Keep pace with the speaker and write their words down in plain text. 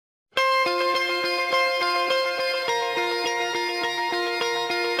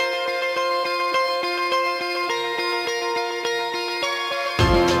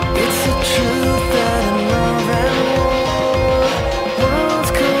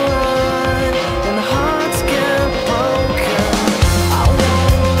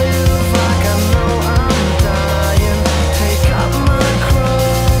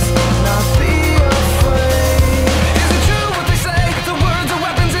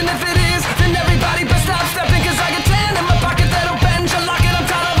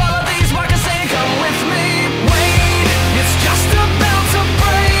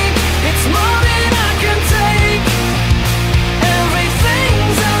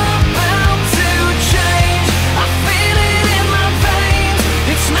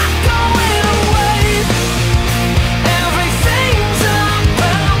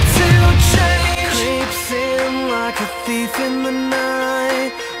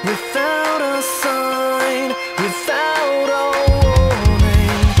without a sign, without a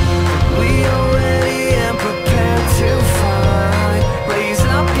warning. We are ready and prepared to fight. Raise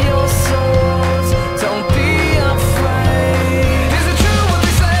up your swords, don't be afraid. Is it true what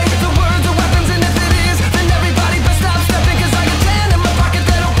they say? The words are weapons, and if it is, then everybody best stop stepping. Cause I got 10 in my pocket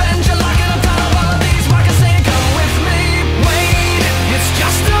that'll bend you, locking on top of all of these rockets saying come with me. Wait, it's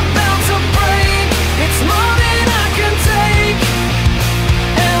just about to break. It's more than I can take.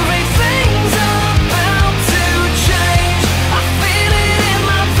 Everything's about to change. I feel it in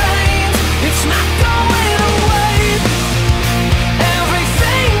my veins. It's not going away.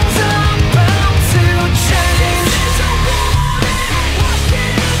 Everything's about to change. This is a warning. Lock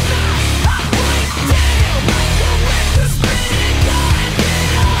it up. I break down. We'll make the spinning gun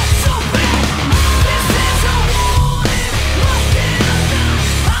get up so bad. This is a warning. Lock it up.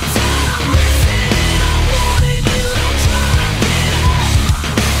 I'm tired of missing. I wanted you to try to get up.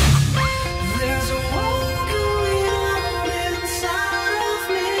 There's a war going on inside of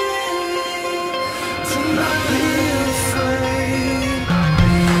me. Tonight